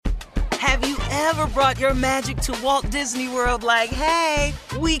Have you ever brought your magic to Walt Disney World like, hey,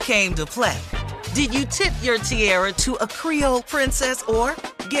 we came to play? Did you tip your tiara to a Creole princess or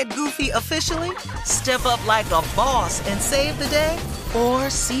get goofy officially? Step up like a boss and save the day? Or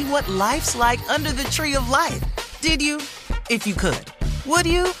see what life's like under the tree of life? Did you? If you could. Would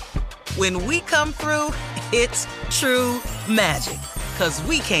you? When we come through, it's true magic. 'Cause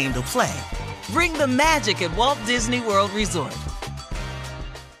we came to play. Bring the magic at Walt Disney World Resort.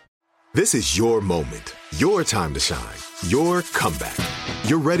 This is your moment, your time to shine, your comeback.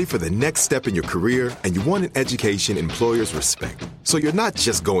 You're ready for the next step in your career, and you want an education employers respect. So you're not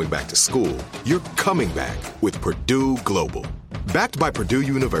just going back to school, you're coming back with Purdue Global. Backed by Purdue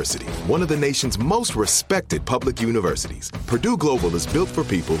University, one of the nation's most respected public universities, Purdue Global is built for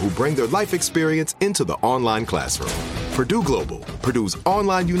people who bring their life experience into the online classroom. Purdue Global, Purdue's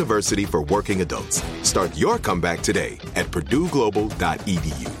online university for working adults. Start your comeback today at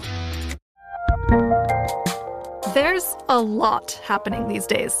purdueglobal.edu. There's a lot happening these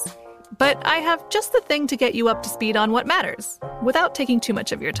days, but I have just the thing to get you up to speed on what matters, without taking too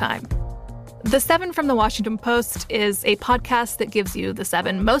much of your time. The 7 from the Washington Post is a podcast that gives you the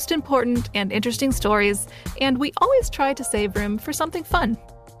 7 most important and interesting stories, and we always try to save room for something fun.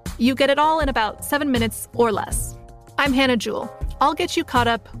 You get it all in about 7 minutes or less. I'm Hannah Jewell. I'll get you caught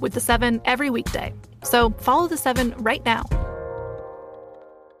up with the 7 every weekday. So follow the 7 right now.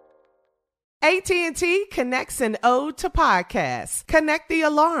 AT&T connects an ode to podcasts. Connect the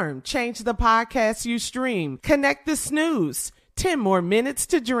alarm. Change the podcast you stream. Connect the snooze. 10 more minutes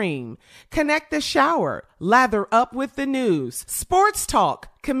to dream. Connect the shower. Lather up with the news. Sports talk,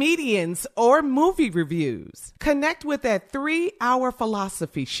 comedians, or movie reviews. Connect with that 3-hour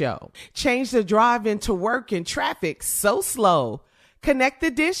philosophy show. Change the drive into work in traffic so slow. Connect the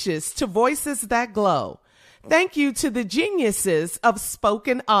dishes to voices that glow. Thank you to the geniuses of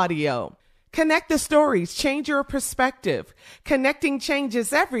spoken audio. Connect the stories, change your perspective. Connecting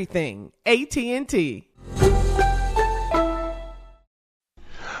changes everything. AT&T.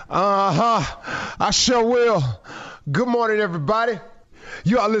 I sure will. Good morning, everybody.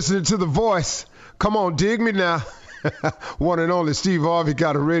 You are listening to The Voice. Come on, dig me now. One and only Steve Harvey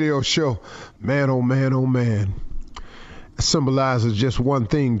got a radio show. Man, oh man, oh man. It symbolizes just one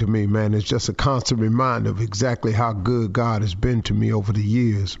thing to me, man. It's just a constant reminder of exactly how good God has been to me over the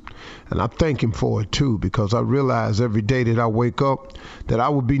years. And I thank him for it too, because I realize every day that I wake up that I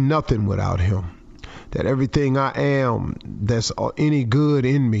would be nothing without him. That everything I am that's any good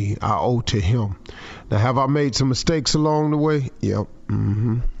in me, I owe to him. Now, have I made some mistakes along the way? Yep.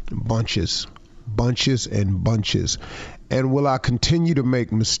 Bunches and bunches. And will I continue to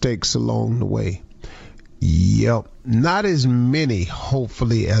make mistakes along the way? Yep. Not as many,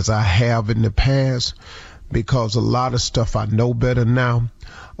 hopefully, as I have in the past, because a lot of stuff I know better now,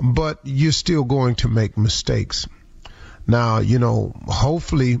 but you're still going to make mistakes. Now,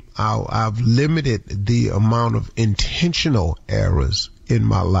 hopefully I've limited the amount of intentional errors in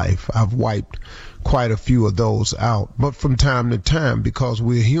my life. I've wiped quite a few of those out. But from time to time, because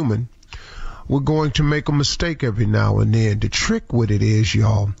we're human, we're going to make a mistake every now and then. The trick with it is,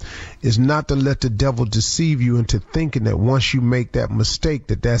 y'all, is not to let the devil deceive you into thinking that once you make that mistake,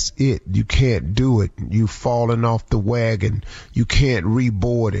 that's it. You can't do it. You've fallen off the wagon. You can't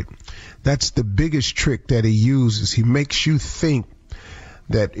reboard it. That's the biggest trick that he uses. He makes you think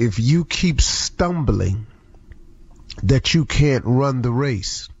that if you keep stumbling, that you can't run the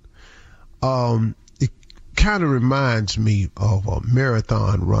race. It kind of reminds me of a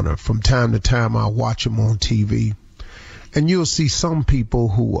marathon runner. From time to time, I watch him on TV, and you'll see some people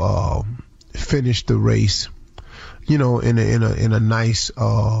who finish the race, in a nice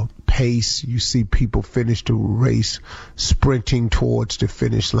pace. You see people finish the race sprinting towards the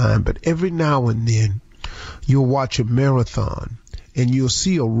finish line. But every now and then you'll watch a marathon and you'll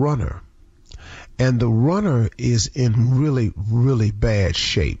see a runner, and the runner is in really, really bad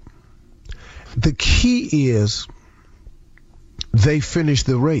shape. The key is they finish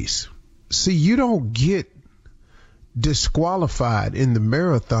the race. See, you don't get disqualified in the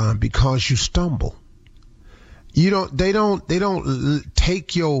marathon because you stumble. They don't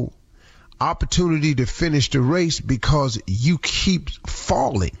take your opportunity to finish the race because you keep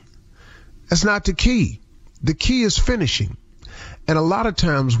falling. That's not the key. The key is finishing. And a lot of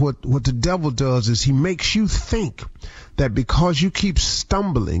times what the devil does is he makes you think that because you keep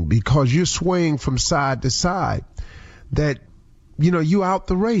stumbling, because you're swaying from side to side, that, you out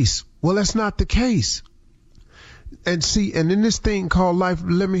the race. Well, that's not the case. And see, and in this thing called life,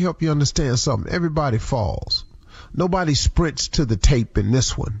 let me help you understand something. Everybody falls. Nobody sprints to the tape in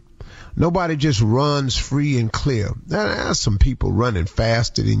this one. Nobody just runs free and clear. There's some people running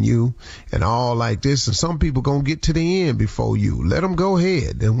faster than you and all like this, and some people gonna get to the end before you. Let them go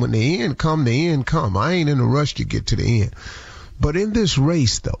ahead. And when the end come, the end come. I ain't in a rush to get to the end. But in this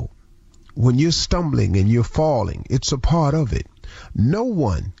race, though, when you're stumbling and you're falling, it's a part of it. No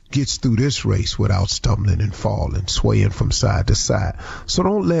one gets through this race without stumbling and falling, swaying from side to side. So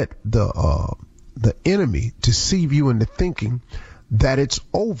don't let the enemy deceive you into thinking that it's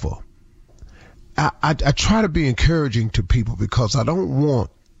over. I try to be encouraging to people because I don't want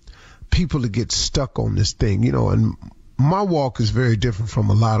people to get stuck on this thing, and my walk is very different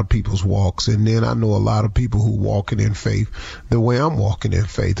from a lot of people's walks. And then I know a lot of people who walking in faith the way I'm walking in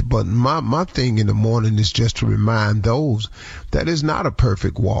faith. But my thing in the morning is just to remind those that it's not a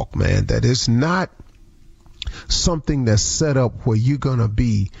perfect walk, man, that it's not something that's set up where you're going to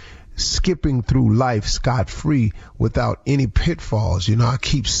be skipping through life scot-free without any pitfalls. I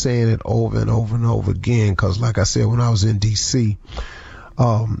keep saying it over and over and over again because, like I said, when I was in D.C.,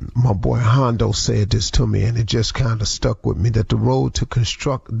 my boy Hondo said this to me, and it just kind of stuck with me, that the road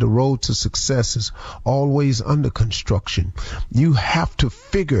to success is always under construction. You have to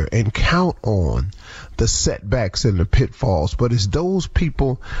figure and count on the setbacks and the pitfalls, but it's those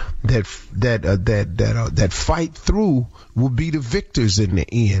people that fight through will be the victors in the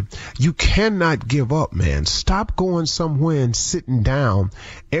end. You cannot give up, man. Stop going somewhere and sitting down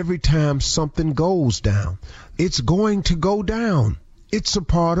every time something goes down. It's going to go down. It's a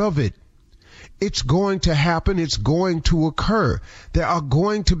part of it. It's going to happen. It's going to occur. There are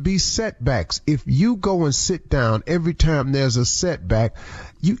going to be setbacks. If you go and sit down every time there's a setback,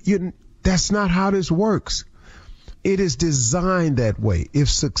 that's not how this works. It is designed that way. If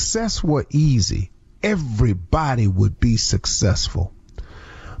success were easy, everybody would be successful.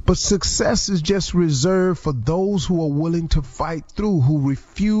 But success is just reserved for those who are willing to fight through, who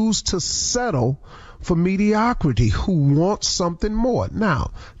refuse to settle for mediocrity, who want something more.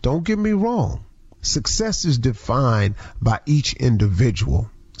 Now, don't get me wrong. Success is defined by each individual.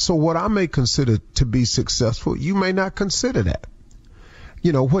 So what I may consider to be successful, you may not consider that.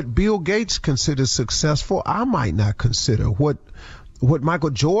 What Bill Gates considers successful, I might not consider. What Michael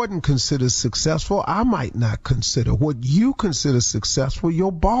Jordan considers successful, I might not consider. What you consider successful,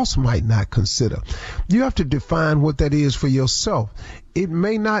 your boss might not consider. You have to define what that is for yourself. It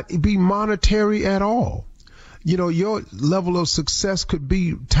may not be monetary at all. Your level of success could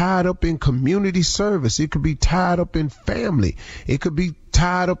be tied up in community service. It could be tied up in family. It could be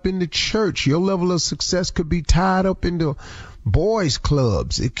tied up in the church. Your level of success could be tied up in the boys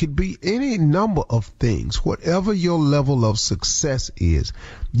clubs. It could be any number of things. Whatever your level of success is,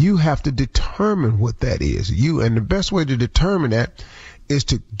 you have to determine what that is. And the best way to determine that is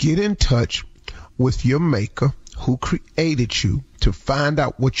to get in touch with your maker who created you, to find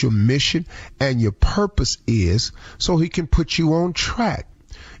out what your mission and your purpose is so he can put you on track.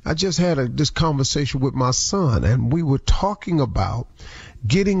 I just had this conversation with my son, and we were talking about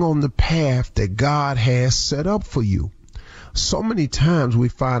getting on the path that God has set up for you. So many times we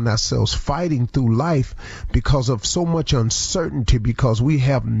find ourselves fighting through life because of so much uncertainty, because we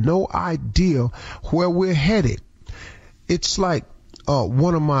have no idea where we're headed. It's like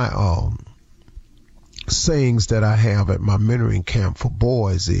one of my sayings that I have at my mentoring camp for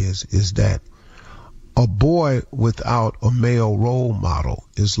boys is that a boy without a male role model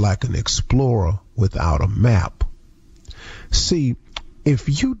is like an explorer without a map. See,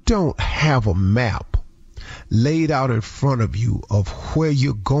 if you don't have a map laid out in front of you of where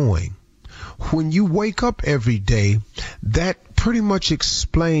you're going, when you wake up every day, that pretty much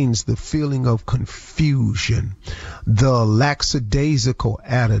explains the feeling of confusion, the lackadaisical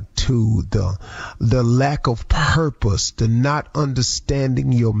attitude, the lack of purpose, the not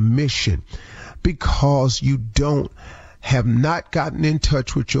understanding your mission, because you have not gotten in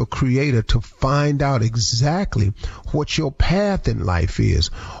touch with your creator to find out exactly what your path in life is.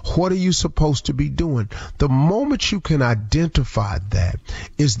 What are you supposed to be doing? The moment you can identify that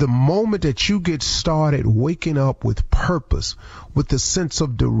is the moment that you get started waking up with purpose, with the sense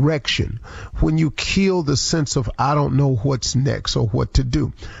of direction, when you kill the sense of I don't know what's next or what to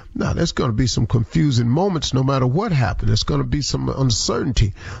do. Now, there's going to be some confusing moments no matter what happens. There's going to be some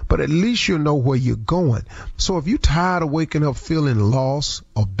uncertainty, but at least you know where you're going. So if you're tired of waking up feeling lost,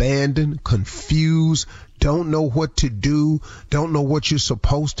 abandoned, confused, don't know what to do, don't know what you're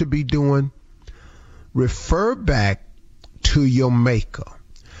supposed to be doing, refer back to your maker.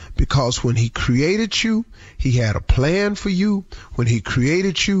 Because when he created you, he had a plan for you. When he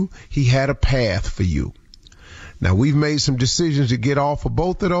created you, he had a path for you. Now, we've made some decisions to get off of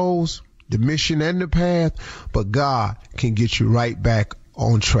both of those, the mission and the path, but God can get you right back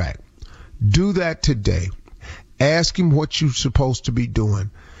on track. Do that today. Ask him what you're supposed to be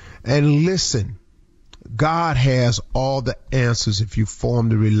doing. And listen, God has all the answers if you form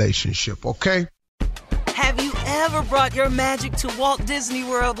the relationship, okay? Have you ever brought your magic to Walt Disney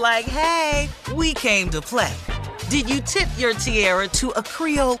World like, hey, we came to play? Did you tip your tiara to a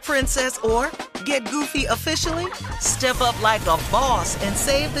Creole princess or get goofy officially? Step up like a boss and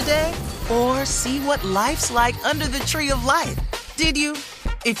save the day? Or see what life's like under the tree of life? Did you?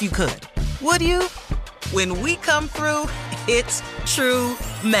 If you could. Would you? When we come through, it's true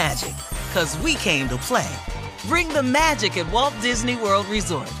magic. 'Cause we came to play. Bring the magic at Walt Disney World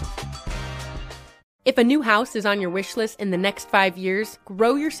Resort. If a new house is on your wish list in the next 5 years,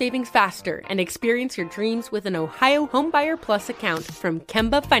 grow your savings faster and experience your dreams with an Ohio Homebuyer Plus account from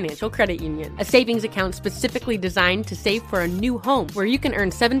Kemba Financial Credit Union. A savings account specifically designed to save for a new home where you can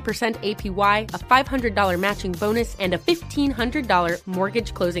earn 7% APY, a $500 matching bonus, and a $1,500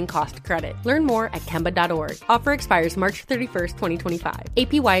 mortgage closing cost credit. Learn more at Kemba.org. Offer expires March 31st, 2025.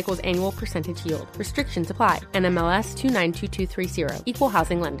 APY equals annual percentage yield. Restrictions apply. NMLS 292230. Equal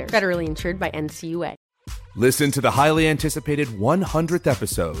housing lender. Federally insured by NCUA. Listen to the highly anticipated 100th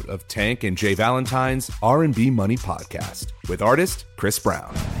episode of Tank and Jay Valentine's R&B Money Podcast with artist Chris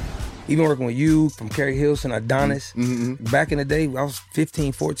Brown. Even working with you, from Carrie Hilson, Adonis, back in the day, I was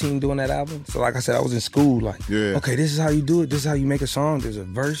 15, 14 doing that album. So like I said, I was in school like, okay, this is how you do it. This is how you make a song. There's a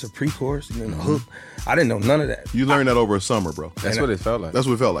verse, a pre-chorus, and then a hook. I didn't know none of that. You learned that over a summer, bro. That's what it felt like. That's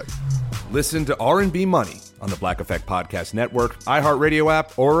what it felt like. Listen to R&B Money on the Black Effect Podcast Network, iHeartRadio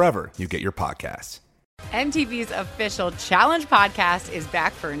app, or wherever you get your podcasts. MTV's official Challenge podcast is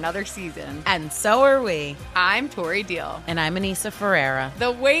back for another season. And so are we. I'm Tori Deal. And I'm Anissa Ferreira.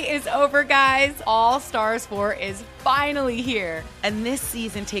 The wait is over, guys. All Stars 4 is finally here. And this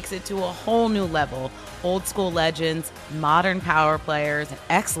season takes it to a whole new level. Old school legends, modern power players, and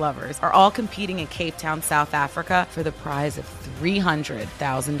ex-lovers are all competing in Cape Town, South Africa for the prize of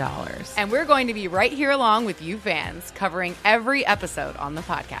 $300,000. And we're going to be right here along with you fans, covering every episode on the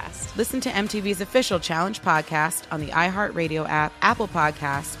podcast. Listen to MTV's official Challenge podcast on the iHeartRadio app, Apple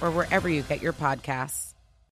Podcasts, or wherever you get your podcasts.